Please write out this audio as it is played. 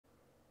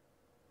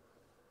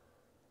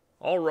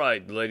All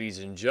right, ladies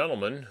and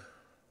gentlemen,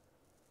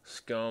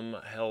 SCUM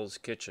Hell's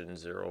Kitchen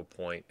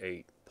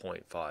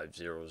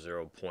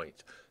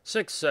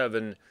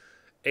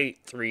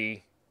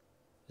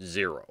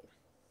 0.8.500.67830.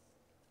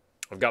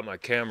 I've got my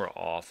camera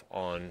off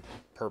on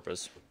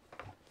purpose.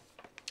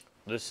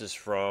 This is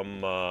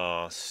from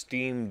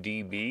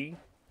SteamDB,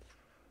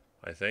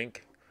 I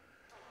think.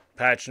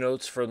 Patch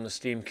notes from the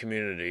Steam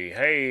community.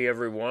 Hey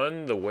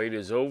everyone, the wait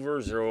is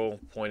over.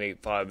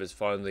 0.85 is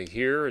finally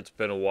here. It's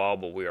been a while,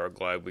 but we are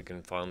glad we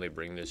can finally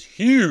bring this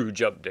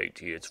huge update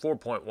to you. It's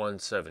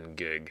 4.17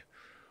 gig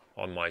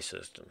on my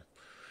system.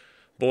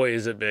 Boy,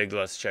 is it big.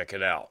 Let's check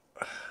it out.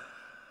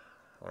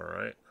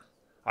 Alright.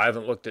 I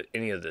haven't looked at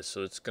any of this,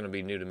 so it's going to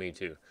be new to me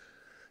too.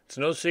 It's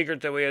no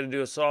secret that we had to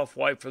do a soft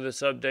wipe for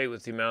this update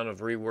with the amount of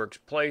reworks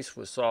placed.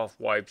 With soft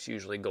wipes,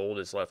 usually gold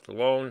is left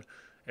alone,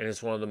 and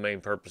it's one of the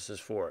main purposes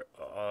for it.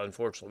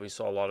 Unfortunately, we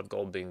saw a lot of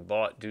gold being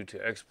bought due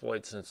to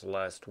exploits since the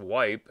last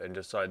wipe, and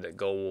decide that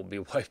gold will be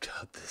wiped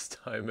out this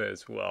time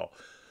as well.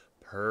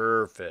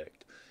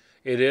 Perfect.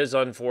 It is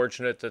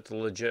unfortunate that the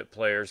legit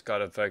players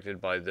got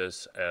affected by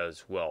this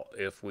as well.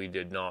 If we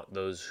did not,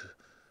 those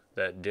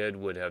that did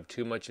would have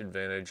too much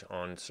advantage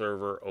on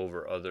server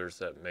over others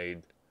that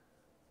made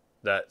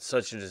that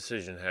such a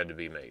decision had to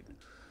be made.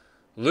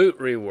 Loot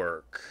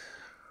rework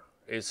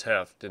is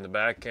heft. In the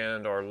back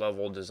end, our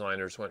level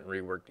designers went and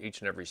reworked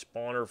each and every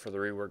spawner for the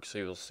rework, so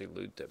you'll see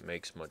loot that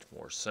makes much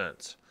more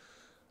sense.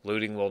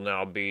 Looting will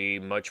now be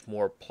much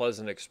more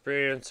pleasant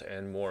experience,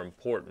 and more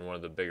important, one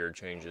of the bigger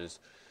changes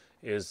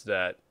is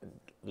that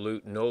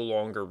loot no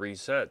longer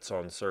resets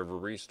on server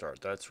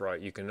restart. That's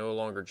right, you can no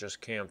longer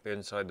just camp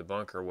inside the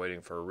bunker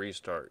waiting for a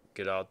restart.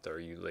 Get out there,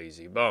 you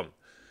lazy bum.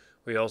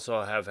 We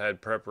also have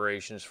had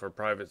preparations for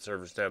private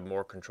servers to have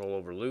more control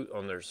over loot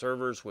on their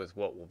servers with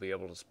what will be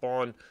able to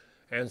spawn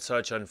and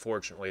such.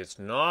 Unfortunately, it's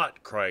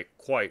not quite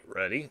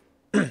ready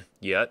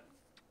yet,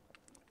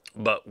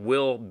 but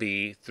will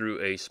be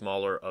through a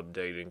smaller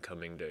update in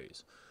coming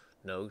days.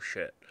 No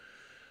shit.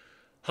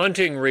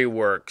 Hunting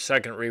rework.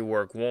 Second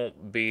rework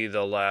won't be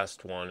the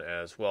last one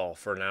as well.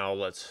 For now,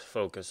 let's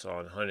focus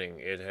on hunting.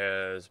 It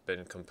has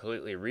been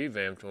completely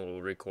revamped and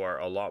will require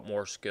a lot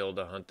more skill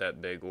to hunt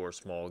that big or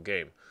small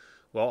game.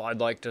 Well,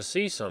 I'd like to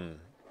see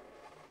some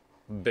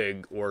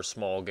big or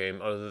small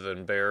game other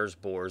than bears,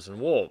 boars, and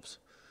wolves.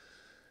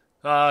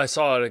 I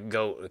saw a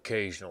goat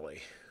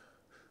occasionally.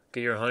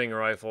 Get your hunting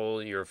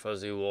rifle, your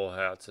fuzzy wool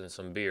hats, and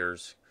some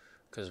beers,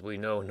 because we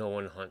know no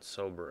one hunts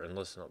sober. And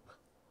listen up.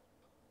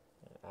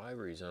 I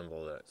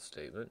resemble that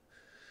statement.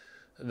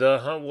 The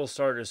hunt will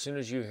start as soon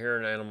as you hear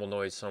an animal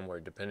noise somewhere.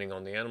 Depending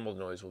on the animal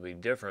noise will be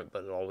different,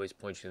 but it always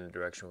points you in the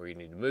direction where you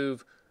need to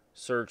move.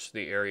 Search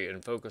the area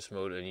in focus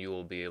mode and you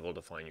will be able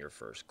to find your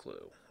first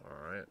clue.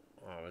 Alright,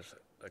 I was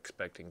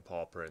expecting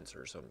paw prints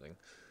or something.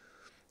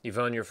 You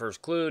found your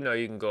first clue, now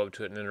you can go up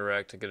to it and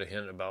interact to get a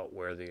hint about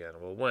where the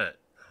animal went.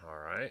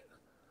 Alright.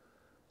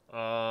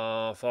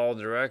 Follow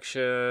the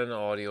direction,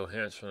 audio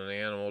hints from the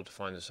animal to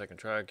find the second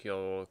track.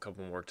 You'll a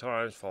couple more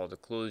times, follow the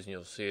clues and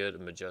you'll see it, a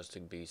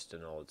majestic beast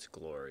in all its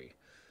glory.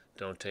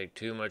 Don't take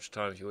too much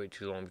time. If you wait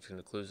too long between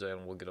the clues, the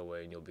animal will get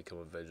away and you'll become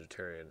a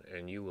vegetarian,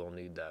 and you will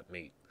need that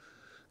meat.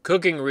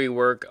 Cooking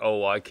rework.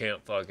 Oh, I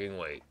can't fucking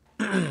wait.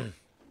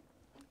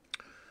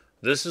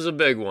 This is a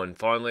big one.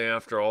 Finally,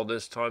 after all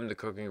this time, the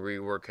cooking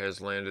rework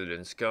has landed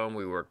in SCUM.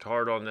 We worked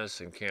hard on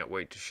this and can't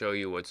wait to show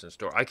you what's in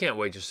store. I can't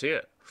wait to see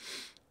it.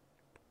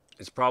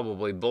 It's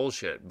probably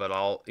bullshit,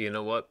 but you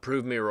know what?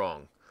 Prove me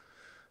wrong.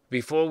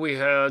 Before, we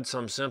had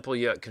some simple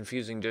yet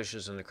confusing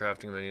dishes in the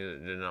crafting menu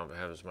that did not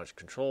have as much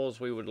control as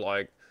we would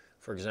like.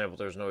 For example,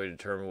 there's no way to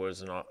determine what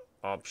is an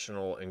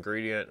optional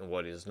ingredient and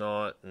what is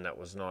not, and it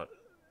was not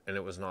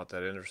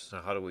that interesting.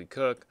 How do we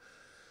cook?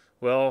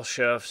 Well,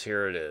 chefs,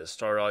 here it is.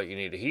 Start out, you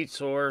need a heat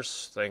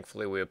source.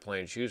 Thankfully, we have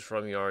plenty to choose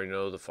from. You already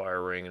know the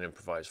fire ring and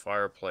improvised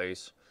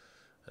fireplace.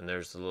 And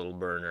there's the little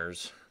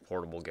burners.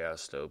 Portable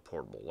gas stove,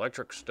 portable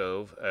electric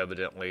stove.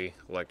 Evidently,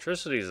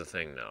 electricity is a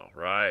thing now,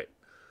 right?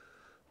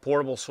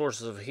 Portable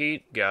sources of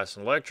heat, gas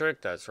and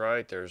electric. That's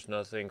right, there's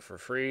nothing for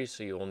free,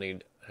 so you'll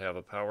need to have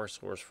a power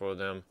source for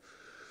them.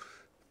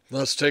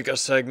 Let's take a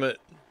segment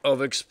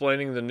of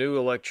explaining the new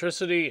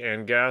electricity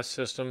and gas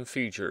system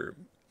feature.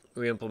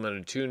 We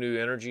implemented 2 new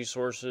energy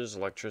sources,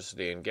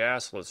 electricity and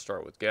gas. Let's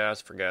start with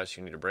gas. For gas,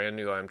 you need a brand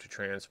new item to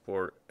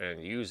transport and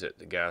use it,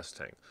 the gas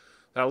tank.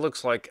 That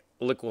looks like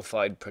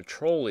liquefied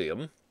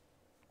petroleum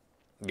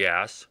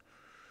gas.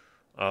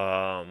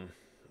 I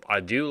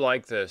do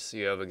like this.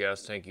 You have a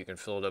gas tank, you can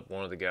fill it up.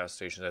 One of the gas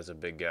stations has a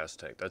big gas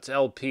tank. That's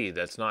LP,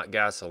 that's not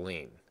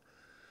gasoline.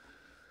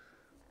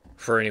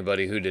 For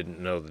anybody who didn't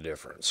know the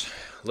difference.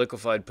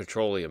 Liquefied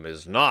petroleum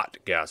is not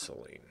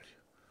gasoline.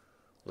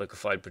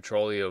 Liquefied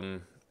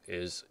petroleum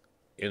is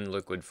in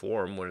liquid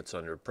form when it's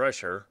under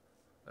pressure,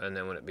 and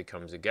then when it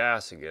becomes a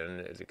gas again,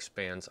 it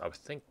expands, I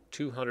think,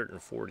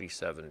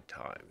 247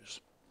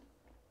 times.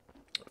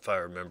 If I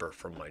remember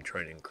from my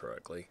training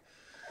correctly.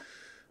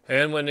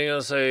 And when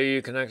you say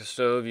you connect a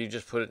stove, you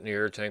just put it in the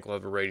air. Tank will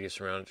have a radius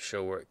around it to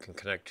show where it can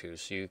connect to,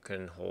 so you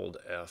can hold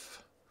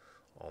F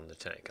on the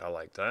tank. I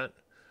like that.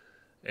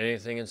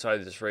 Anything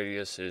inside this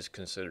radius is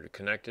considered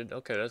connected.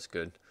 Okay, that's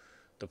good.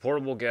 The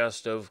portable gas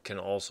stove can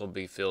also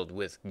be filled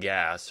with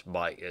gas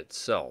by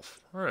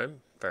itself. All right,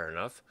 fair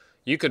enough.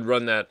 You could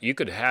run that, you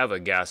could have a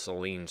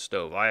gasoline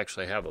stove. I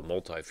actually have a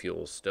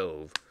multi-fuel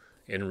stove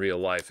in real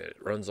life. It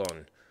runs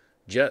on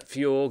jet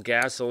fuel,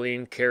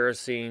 gasoline,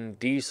 kerosene,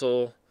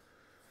 diesel,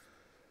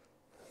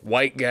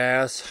 white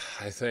gas,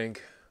 I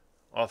think,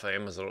 off of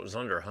Amazon. It was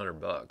under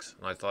 $100,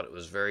 and I thought it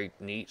was very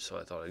neat, so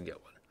I thought I'd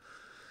get one.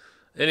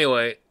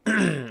 Anyway,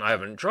 I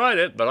haven't tried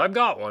it, but I've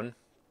got one.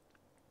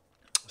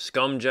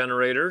 SCUM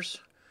generators,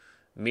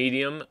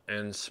 medium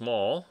and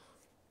small.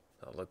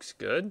 That looks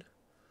good.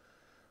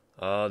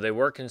 They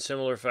work in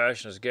similar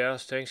fashion as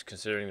gas tanks,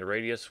 considering the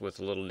radius with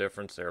a little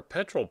difference. They're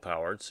petrol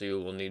powered, so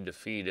you will need to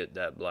feed it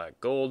that black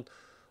gold.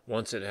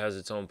 Once it has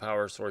its own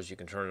power source, you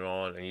can turn it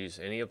on and use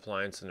any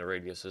appliance in the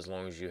radius as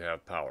long as you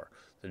have power.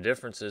 The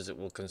difference is it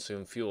will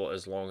consume fuel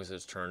as long as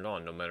it's turned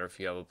on, no matter if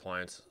you have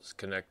appliances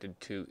connected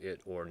to it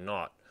or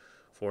not.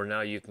 For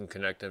now, you can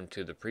connect them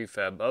to the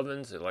prefab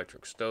ovens,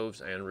 electric stoves,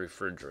 and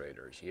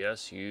refrigerators.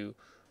 Yes, you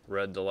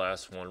read the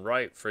last one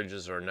right.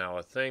 Fridges are now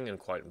a thing, and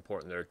quite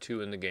important. There are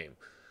two in the game.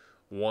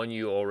 One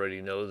you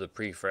already know, the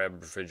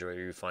prefab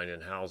refrigerator you find in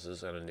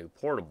houses, and a new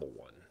portable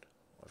one.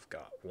 I've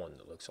got one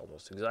that looks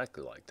almost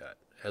exactly like that.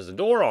 It has a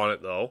door on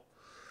it, though.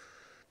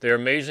 They're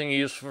amazingly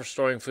useful for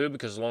storing food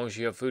because as long as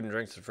you have food and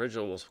drinks in the fridge, it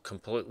will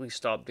completely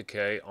stop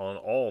decay on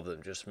all of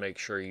them. Just make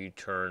sure you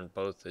turn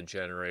both the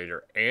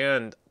generator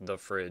and the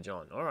fridge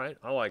on. All right,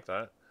 I like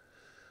that.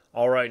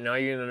 All right, now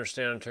you can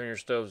understand and turn your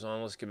stoves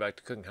on. Let's get back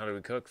to cooking. How do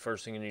we cook?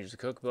 First thing you need is a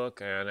cookbook,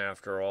 and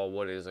after all,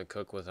 what is a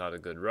cook without a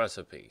good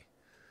recipe?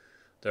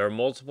 There are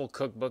multiple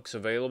cookbooks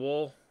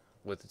available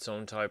with its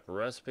own type of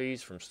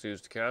recipes, from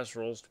stews to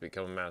casseroles. To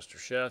become a master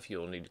chef,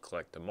 you'll need to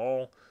collect them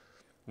all.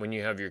 When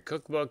you have your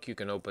cookbook, you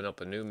can open up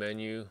a new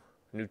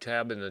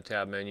tab in the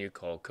tab menu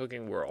called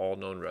Cooking, where all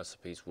known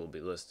recipes will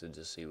be listed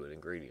to see what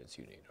ingredients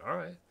you need. All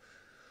right.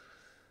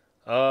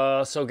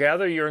 So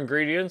gather your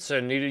ingredients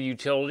and needed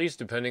utilities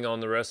depending on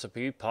the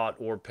recipe, pot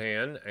or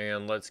pan,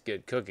 and let's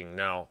get cooking.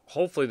 Now,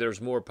 hopefully there's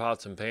more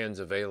pots and pans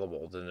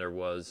available than there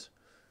was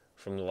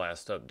from the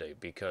last update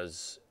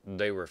because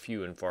they were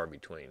few and far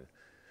between.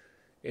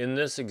 In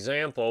this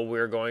example,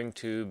 we're going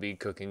to be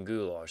cooking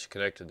goulash.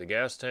 Connected the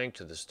gas tank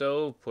to the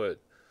stove, put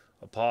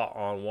a pot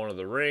on one of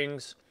the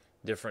rings.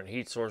 Different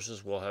heat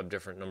sources will have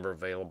different number of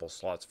available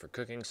slots for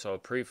cooking, so a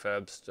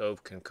prefab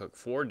stove can cook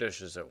 4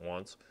 dishes at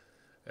once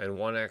and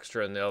 1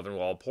 extra in the oven,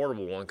 while a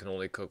portable one can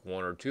only cook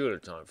 1 or 2 at a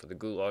time. For the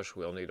goulash,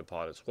 we'll need a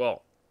pot as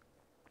well.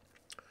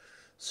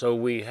 So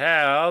we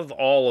have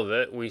all of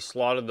it. We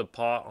slotted the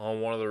pot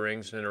on one of the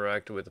rings and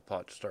interacted with the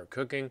pot to start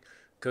cooking.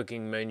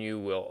 Cooking menu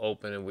will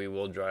open and we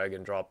will drag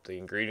and drop the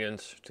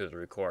ingredients to the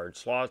required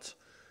slots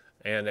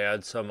and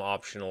add some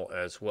optional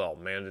as well.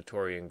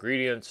 Mandatory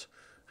ingredients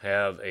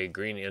have a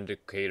green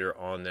indicator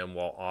on them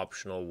while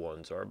optional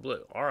ones are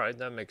blue. All right,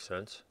 that makes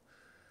sense.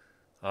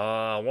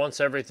 Once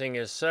everything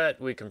is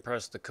set, we can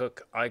press the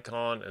cook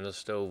icon and the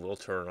stove will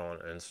turn on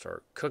and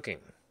start cooking.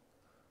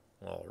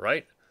 All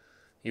right.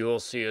 You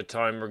will see a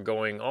timer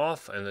going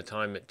off and the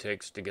time it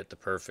takes to get the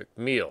perfect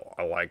meal.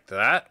 I like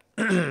that.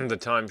 The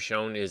time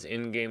shown is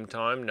in-game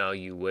time. Now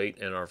you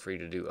wait and are free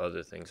to do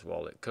other things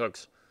while it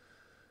cooks.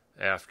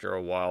 After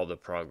a while, the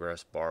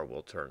progress bar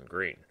will turn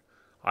green.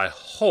 I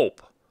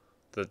hope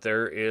that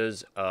there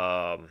is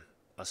a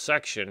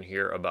section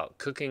here about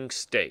cooking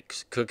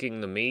steaks,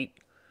 cooking the meat,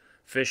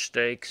 fish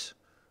steaks,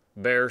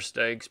 bear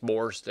steaks,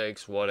 boar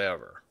steaks,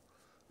 whatever.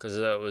 Because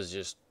that was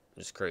just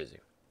crazy.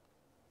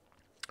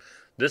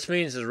 This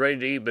means it's ready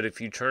to eat, but if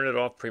you turn it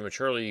off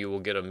prematurely, you will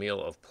get a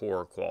meal of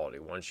poor quality.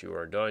 Once you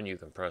are done, you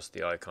can press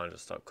the icon to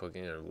stop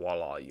cooking, and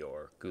voila,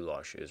 your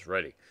goulash is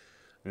ready.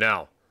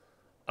 Now,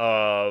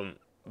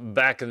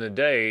 back in the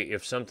day,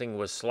 if something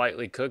was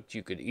slightly cooked,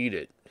 you could eat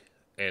it,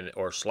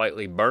 or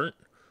slightly burnt,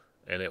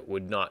 and it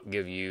would not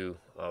give you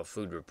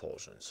food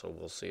repulsion. So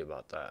we'll see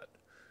about that.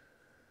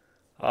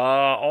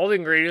 All the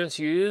ingredients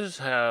used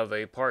have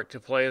a part to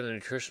play in the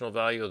nutritional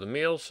value of the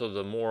meal, so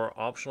the more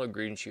optional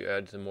ingredients you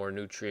add, the more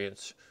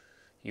nutrients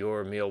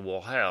your meal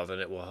will have,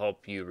 and it will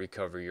help you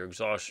recover your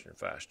exhaustion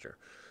faster.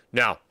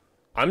 Now,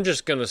 I'm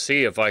just going to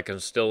see if I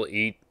can still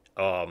eat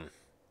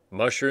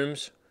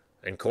mushrooms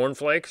and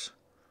cornflakes.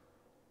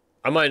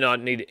 I might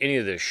not need any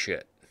of this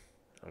shit,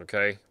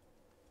 okay?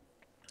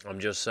 I'm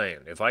just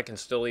saying, if I can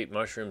still eat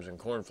mushrooms and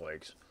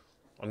cornflakes,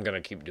 I'm going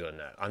to keep doing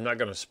that. I'm not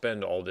going to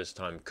spend all this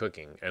time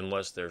cooking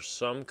unless there's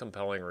some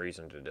compelling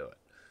reason to do it.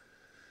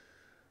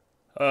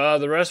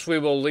 The rest we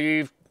will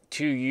leave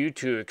to you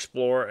to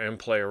explore and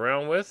play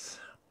around with.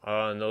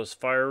 And those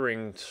fire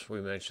rings we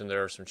mentioned,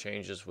 there are some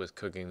changes with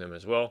cooking them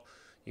as well.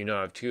 You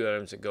now have 2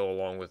 items that go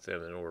along with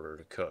them in order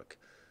to cook.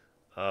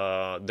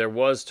 There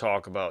was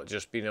talk about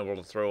just being able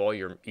to throw all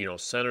your,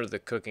 center the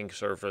cooking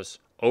surface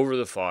over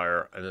the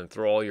fire and then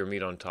throw all your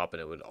meat on top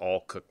and it would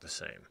all cook the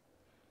same.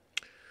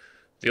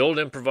 The old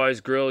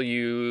improvised grill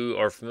you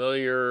are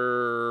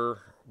familiar,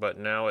 but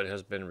now it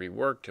has been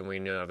reworked and we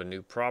now have a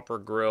new proper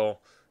grill.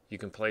 You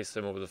can place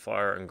them over the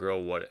fire and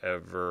grill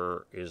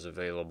whatever is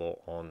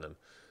available on them.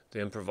 The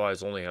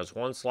improvised only has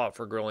one slot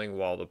for grilling,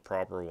 while the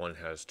proper one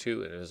has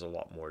two and is a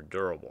lot more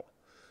durable.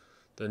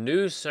 The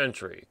new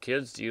Sentry.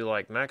 Kids, do you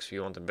like mechs?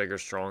 You want the bigger,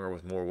 stronger,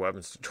 with more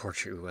weapons to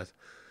torture you with?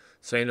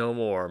 Say no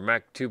more.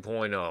 Mech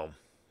 2.0.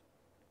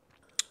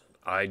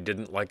 I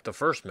didn't like the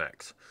first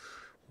mechs.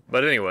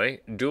 But anyway,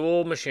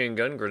 dual machine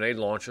gun, grenade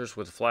launchers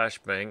with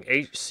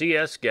flashbang,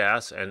 CS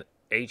gas, and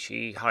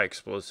HE high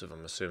explosive,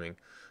 I'm assuming.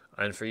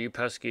 And for you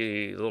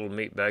pesky little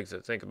meatbags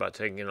that think about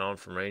taking it on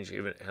from range,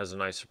 even it has a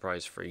nice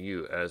surprise for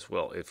you as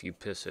well if you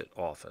piss it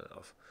off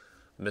enough.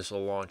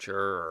 Missile launcher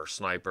or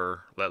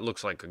sniper that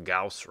looks like a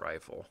Gauss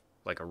rifle,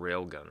 like a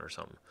railgun or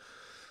something.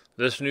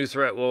 This new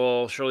threat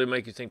will surely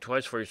make you think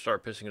twice before you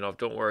start pissing it off.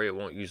 Don't worry, it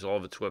won't use all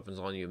of its weapons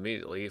on you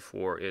immediately,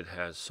 for it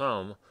has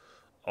some,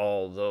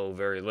 although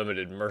very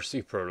limited,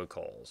 mercy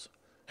protocols.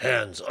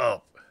 Hands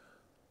up!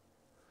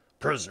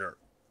 Prisoner,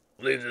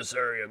 leave this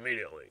area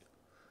immediately.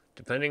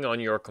 Depending on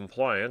your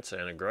compliance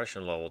and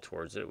aggression level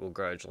towards it, will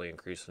gradually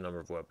increase the number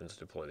of weapons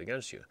deployed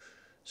against you.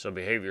 So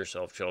behave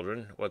yourself,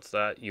 children. What's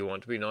that? You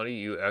want to be naughty?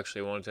 You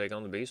actually want to take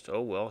on the beast?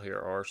 Oh, well, here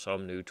are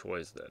some new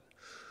toys then.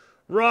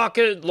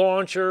 Rocket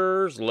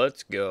launchers!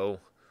 Let's go.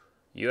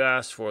 You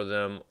asked for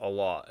them a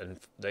lot, and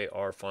they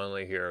are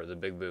finally here. The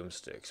big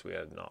boomsticks. We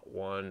had not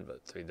one,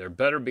 but three. There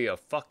better be a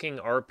fucking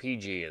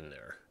RPG in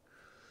there.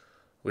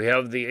 We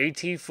have the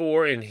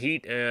AT-4 in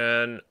heat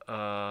and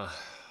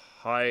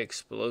high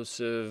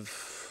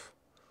explosive.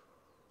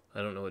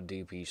 I don't know what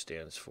DP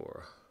stands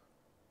for.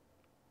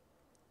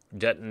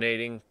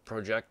 Detonating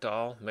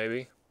projectile,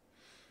 maybe.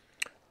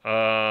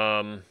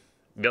 Yep,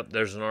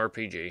 there's an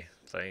RPG,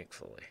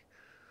 thankfully.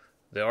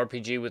 The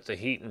RPG with the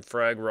heat and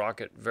frag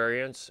rocket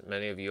variants.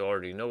 Many of you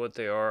already know what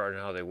they are and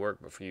how they work,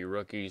 but for you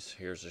rookies,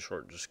 here's a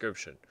short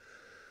description.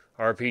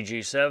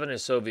 RPG-7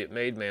 is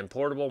Soviet-made,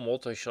 man-portable,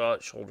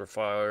 multi-shot,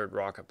 shoulder-fired,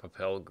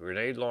 rocket-propelled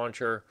grenade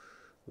launcher.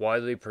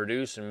 Widely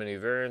produced in many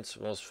variants,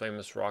 most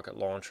famous rocket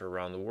launcher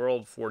around the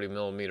world,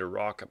 40mm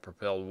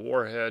rocket-propelled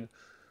warhead.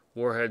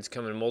 Warheads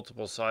come in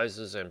multiple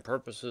sizes and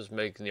purposes,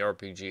 making the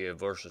RPG a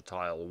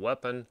versatile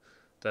weapon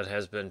that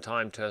has been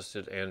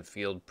time-tested and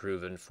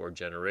field-proven for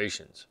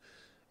generations.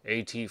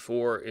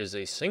 AT-4 is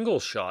a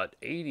single-shot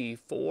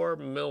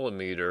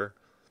 84mm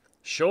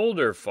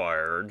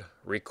shoulder-fired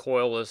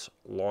recoilless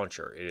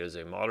launcher. It is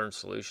a modern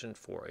solution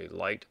for a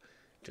light,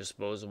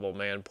 disposable,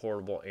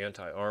 man-portable,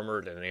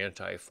 anti-armored, and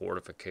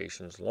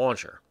anti-fortifications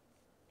launcher.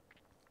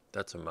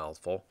 That's a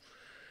mouthful.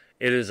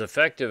 It is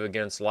effective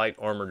against light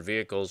armored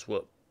vehicles,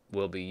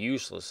 will be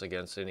useless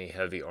against any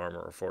heavy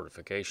armor or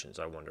fortifications.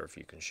 I wonder if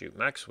you can shoot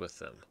mechs with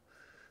them.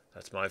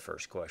 That's my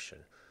first question.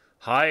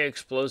 High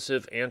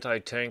explosive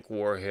anti-tank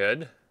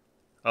warhead.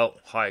 Oh,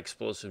 high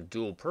explosive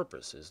dual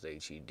purpose is the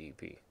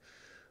HEDP.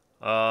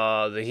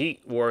 The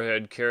heat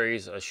warhead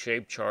carries a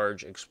shape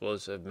charge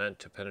explosive meant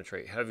to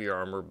penetrate heavy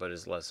armor but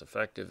is less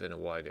effective in a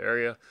wide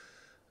area.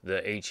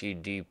 The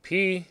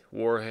HEDP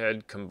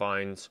warhead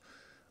combines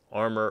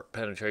armor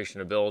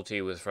penetration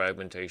ability with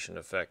fragmentation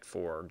effect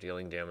for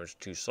dealing damage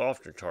to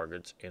softer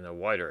targets in a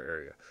wider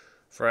area.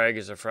 Frag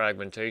is a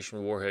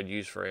fragmentation warhead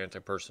used for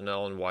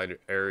anti-personnel in wide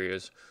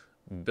areas,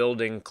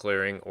 building,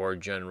 clearing, or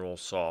general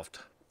soft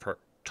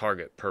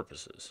target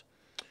purposes.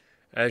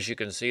 As you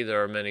can see,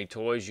 there are many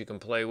toys you can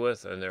play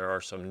with, and there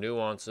are some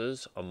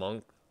nuances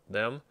among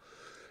them.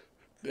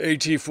 The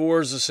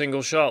AT-4 is a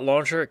single-shot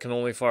launcher. It can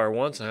only fire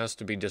once and has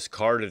to be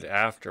discarded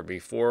after.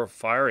 Before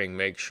firing,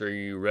 make sure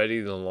you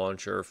ready the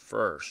launcher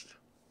first.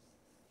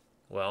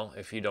 Well,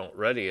 if you don't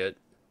ready it,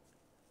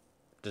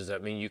 does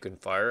that mean you can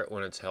fire it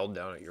when it's held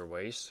down at your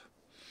waist?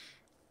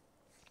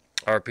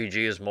 RPG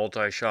is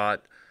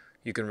multi-shot.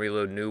 You can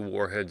reload new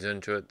warheads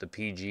into it. The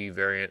PG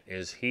variant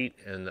is heat,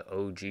 and the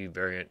OG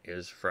variant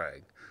is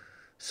frag.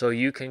 So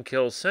you can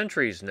kill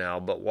sentries now,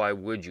 but why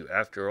would you?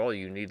 After all,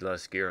 you need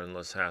less gear and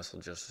less hassle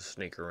just to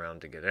sneak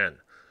around to get in.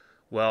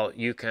 Well,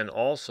 you can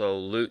also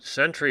loot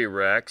sentry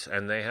wrecks,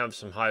 and they have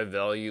some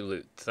high-value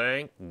loot.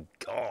 Thank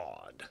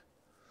God.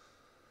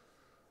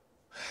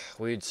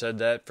 We'd said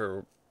that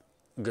for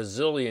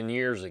gazillion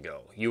years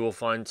ago. You will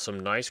find some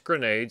nice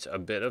grenades, a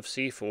bit of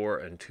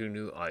C4, and 2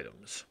 new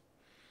items.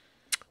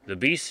 The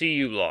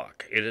BCU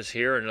lock. It is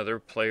here another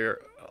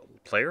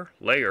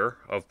layer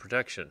of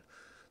protection.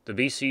 The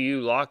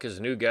BCU lock is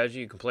a new gadget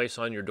you can place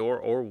on your door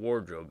or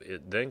wardrobe.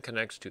 It then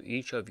connects to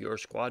each of your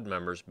squad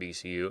members'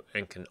 BCU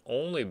and can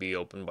only be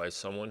opened by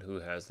someone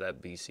who has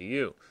that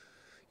BCU.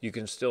 You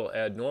can still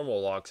add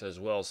normal locks as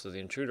well, so the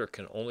intruder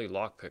can only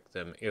lockpick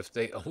them if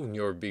they own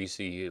your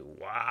BCU.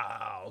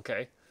 Wow,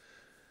 okay.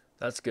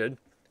 That's good.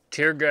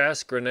 Tear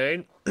gas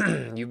grenade.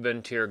 You've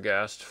been tear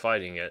gassed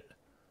fighting it,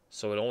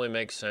 so it only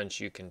makes sense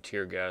you can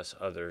tear gas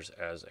others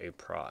as a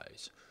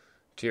prize.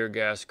 Tear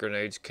gas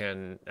grenades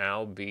can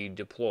now be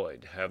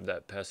deployed. Have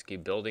that pesky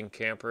building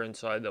camper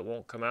inside that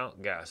won't come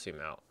out? Gas him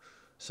out.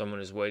 Someone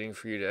is waiting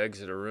for you to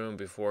exit a room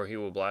before he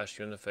will blast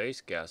you in the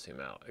face? Gas him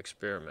out.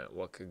 Experiment.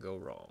 What could go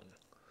wrong?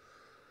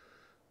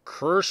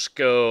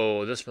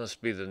 Kursko. This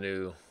must be the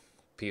new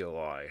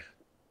POI.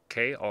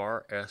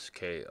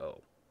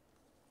 KRSKO.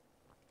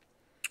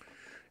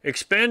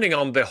 Expanding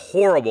on the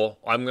horrible,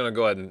 I'm going to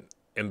go ahead and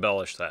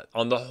embellish that.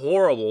 On the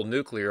horrible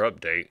nuclear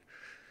update,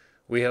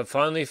 we have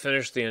finally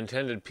finished the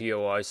intended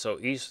POI, so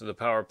east of the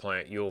power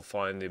plant you will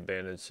find the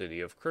abandoned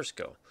city of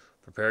Crisco.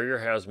 Prepare your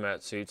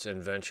hazmat suits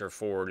and venture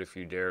forward if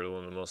you dare to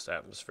one of the most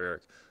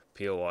atmospheric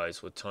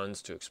POIs with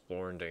tons to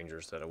explore and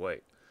dangers that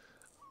await.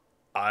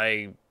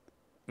 I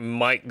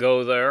might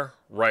go there.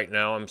 Right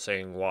now I'm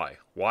saying why.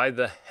 Why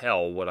the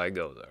hell would I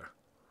go there?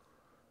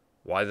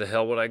 Why the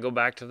hell would I go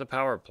back to the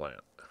power plant?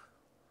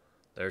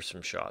 There's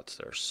some shots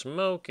there.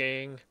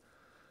 Smoking.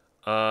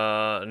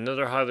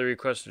 Another highly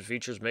requested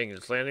feature is making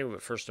its landing,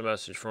 but first a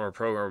message from our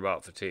program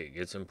about fatigue.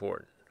 It's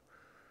important.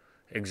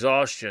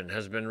 Exhaustion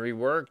has been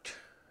reworked.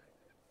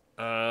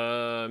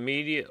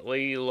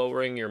 Immediately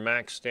lowering your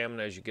max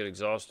stamina as you get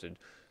exhausted.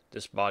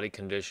 This body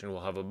condition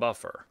will have a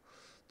buffer.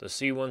 The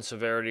C1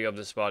 severity of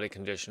this body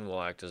condition will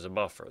act as a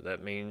buffer.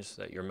 That means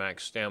that your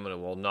max stamina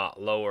will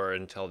not lower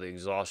until the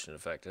exhaustion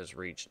effect has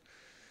reached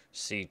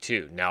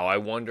C2. Now, I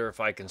wonder if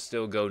I can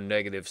still go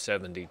negative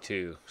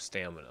 72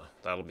 stamina.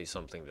 That'll be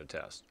something to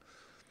test.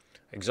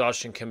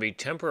 Exhaustion can be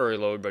temporarily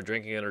lowered by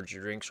drinking energy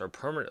drinks or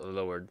permanently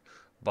lowered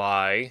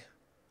by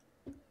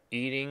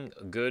eating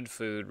good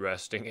food,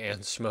 resting,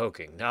 and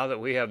smoking. Now that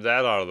we have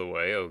that out of the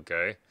way,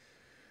 okay.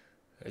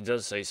 It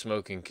does say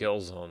smoking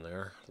kills on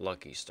there.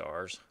 Lucky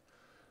stars.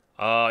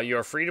 You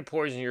are free to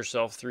poison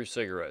yourself through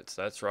cigarettes.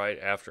 That's right.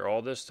 After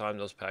all this time,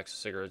 those packs of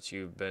cigarettes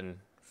you've been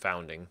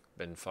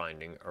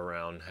finding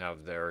around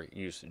have their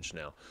usage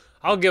now.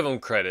 I'll give them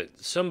credit.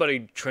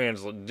 Somebody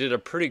did a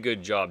pretty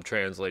good job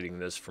translating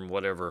this from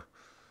whatever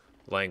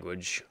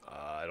language.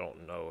 I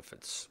don't know if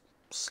it's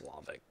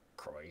Slavic,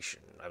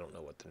 Croatian. I don't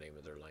know what the name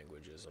of their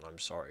language is, and I'm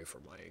sorry for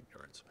my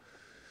ignorance.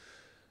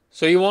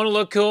 So you want to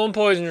look cool and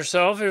poison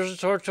yourself. Here's a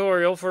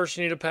tutorial. First,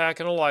 you need a pack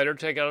and a lighter.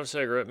 Take out a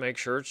cigarette. Make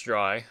sure it's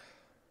dry.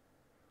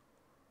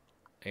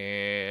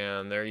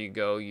 And there you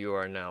go. You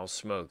are now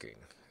smoking.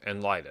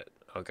 And light it.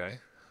 Okay?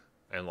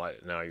 And light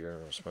it. Now you're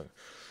going to smoke.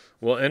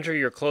 We'll enter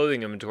your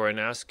clothing inventory and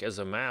ask as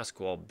a mask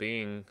while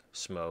being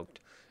smoked.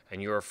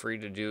 And you are free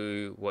to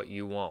do what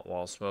you want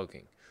while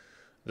smoking.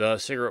 The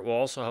cigarette will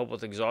also help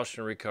with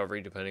exhaustion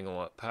recovery depending on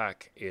what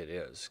pack it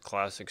is.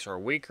 Classics are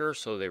weaker,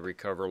 so they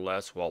recover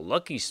less, while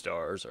Lucky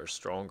Stars are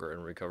stronger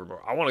and recover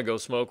more. I want to go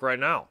smoke right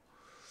now.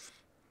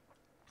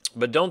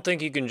 But don't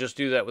think you can just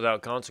do that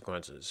without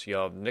consequences. You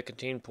have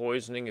nicotine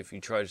poisoning if you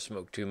try to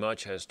smoke too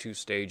much. Has 2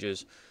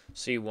 stages.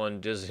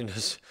 C1,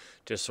 dizziness,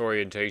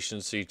 disorientation.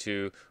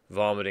 C2,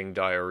 vomiting,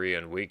 diarrhea,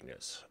 and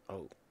weakness.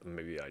 Oh,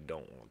 maybe I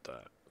don't want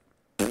that.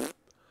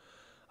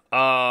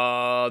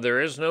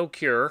 There is no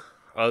cure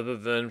other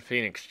than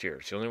Phoenix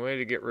Tears. The only way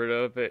to get rid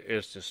of it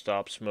is to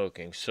stop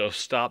smoking. So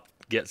stop,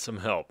 get some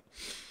help.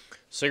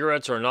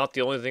 Cigarettes are not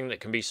the only thing that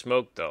can be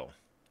smoked, though.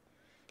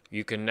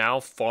 You can now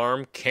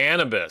farm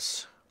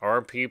cannabis.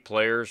 RP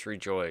players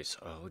rejoice.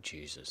 Oh,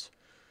 Jesus.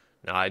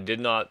 Now, I did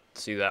not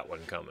see that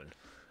one coming.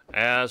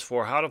 As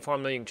for how to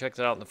farm them, you can check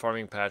that out in the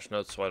farming patch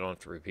notes so I don't have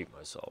to repeat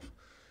myself.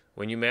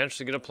 When you manage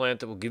to get a plant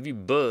that will give you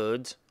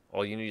buds,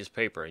 all you need is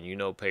paper. And you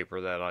know paper,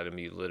 that item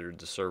you littered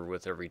the server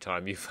with every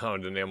time you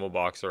found an ammo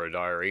box or a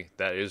diary.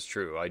 That is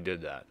true. I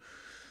did that.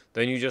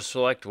 Then you just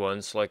select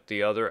one, select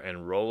the other,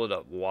 and roll it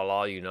up.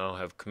 Voila, you now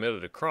have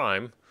committed a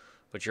crime,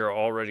 but you're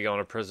already on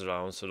a prison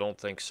island, so don't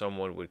think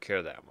someone would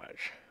care that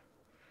much.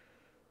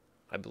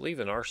 I believe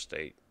in our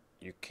state,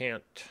 you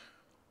can't,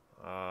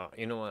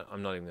 you know what,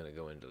 I'm not even going to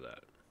go into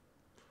that.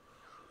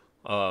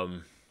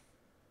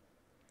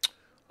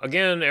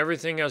 Again,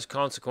 everything has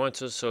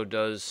consequences, so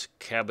does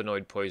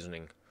cannabinoid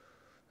poisoning.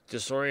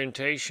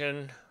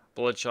 Disorientation,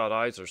 bloodshot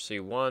eyes are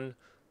C1,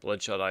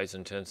 bloodshot eyes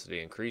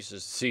intensity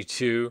increases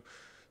C2,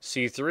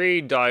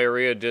 C3,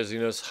 diarrhea,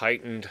 dizziness,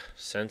 heightened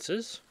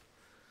senses.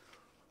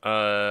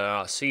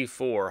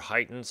 C4,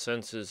 heightened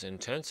senses,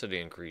 intensity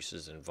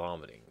increases, and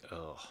vomiting.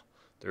 Ugh.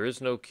 There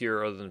is no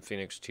cure other than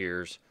Phoenix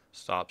Tears.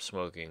 Stop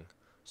smoking.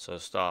 So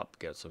stop,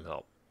 get some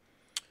help.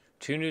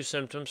 2 new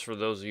symptoms for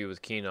those of you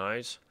with keen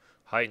eyes.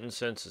 Heightened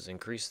senses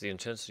increase the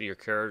intensity your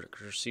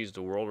character sees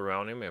the world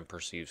around him and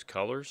perceives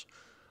colors.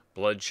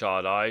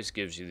 Bloodshot eyes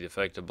gives you the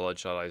effect of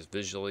bloodshot eyes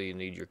visually. You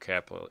need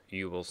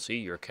you will see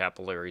your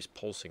capillaries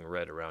pulsing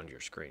red around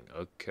your screen.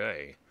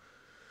 Okay.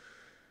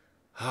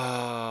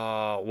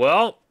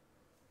 Well,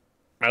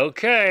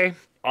 okay.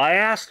 I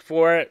asked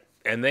for it,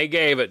 and they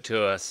gave it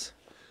to us.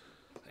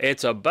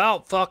 It's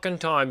about fucking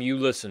time you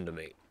listen to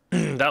me.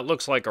 That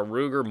looks like a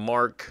Ruger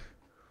Mark.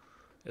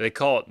 They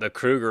call it the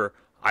Kruger.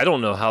 I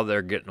don't know how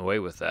they're getting away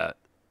with that.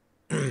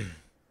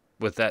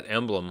 With that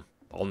emblem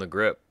on the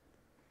grip.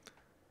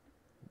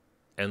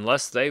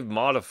 Unless they've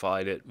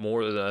modified it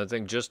more than I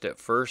think just at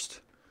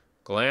first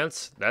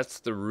glance.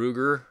 That's the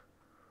Ruger.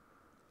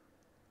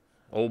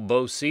 Old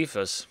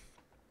Bocephus.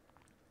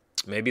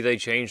 Maybe they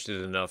changed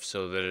it enough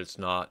so that it's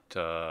not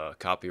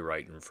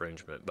copyright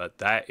infringement. But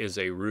that is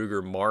a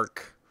Ruger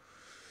Mark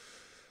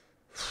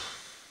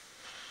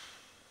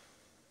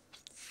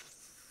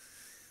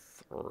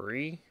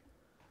 3.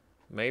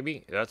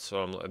 maybe. That's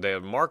they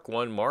have Mark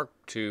 1, Mark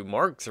 2,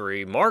 Mark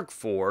 3, Mark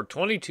 4,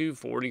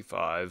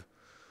 2245.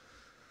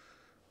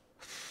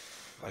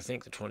 I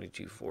think the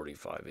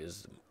 2245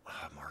 is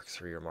Mark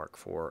 3 or Mark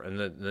 4. And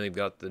then they've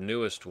got the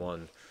newest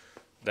one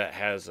that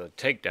has a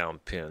takedown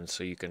pin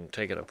so you can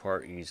take it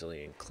apart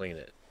easily and clean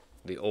it.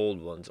 The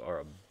old ones are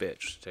a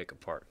bitch to take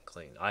apart and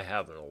clean. I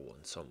have an old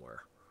one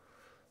somewhere.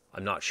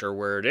 I'm not sure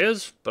where it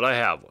is, but I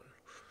have one.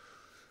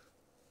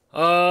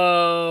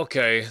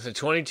 Okay, the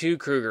 22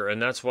 Kruger, and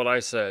that's what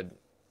I said.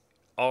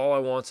 All I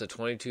want's a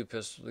 22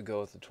 pistol to go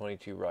with the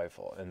 22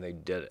 rifle, and they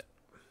did it.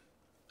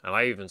 And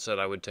I even said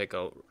I would take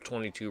a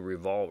 22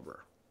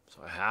 revolver, so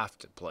I have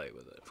to play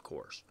with it, of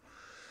course.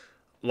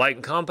 Light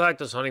and compact,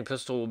 this hunting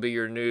pistol will be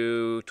your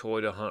new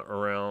toy to hunt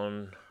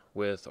around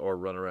with or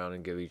run around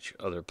and give each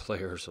other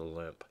players a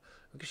limp.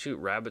 We can shoot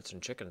rabbits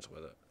and chickens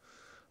with it.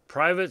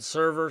 Private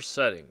server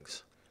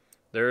settings.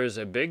 There is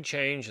a big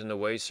change in the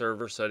way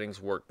server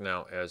settings work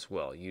now as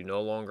well. You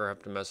no longer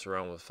have to mess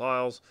around with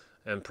files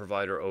and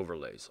provider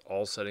overlays.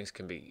 All settings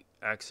can be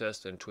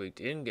accessed and tweaked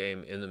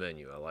in-game in the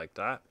menu. I like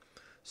that.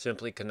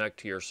 Simply connect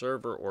to your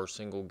server or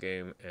single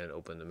game and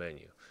open the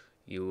menu.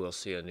 You will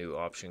see a new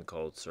option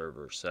called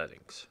server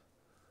settings.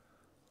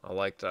 I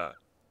like that.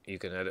 You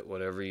can edit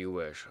whatever you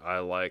wish. I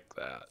like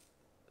that.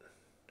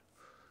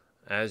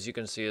 As you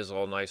can see, it's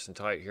all nice and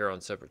tight here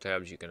on separate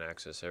tabs. You can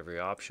access every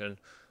option.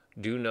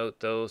 Do note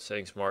though,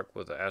 settings marked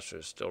with the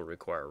asterisk still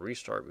require a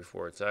restart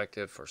before it's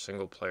active. For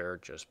single player,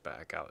 just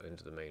back out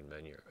into the main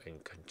menu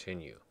and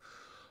continue.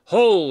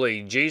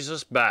 Holy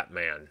Jesus,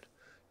 Batman.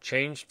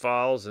 Changed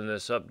files in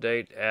this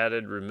update,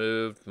 added,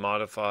 removed,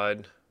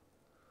 modified.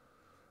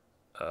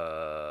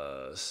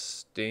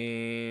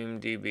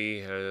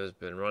 SteamDB has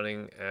been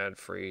running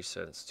ad-free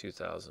since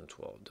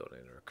 2012.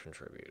 Donate or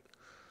contribute.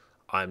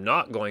 I'm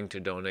not going to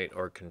donate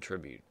or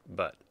contribute,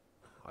 but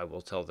I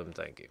will tell them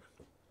thank you.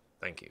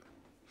 Thank you.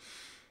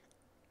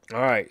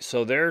 All right,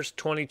 so there's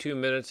 22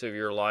 minutes of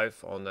your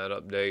life on that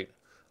update.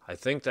 I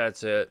think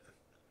that's it.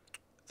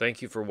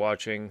 Thank you for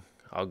watching.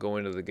 I'll go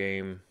into the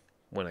game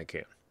when I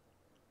can,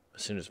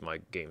 as soon as my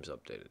game's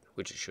updated,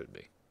 which it should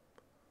be.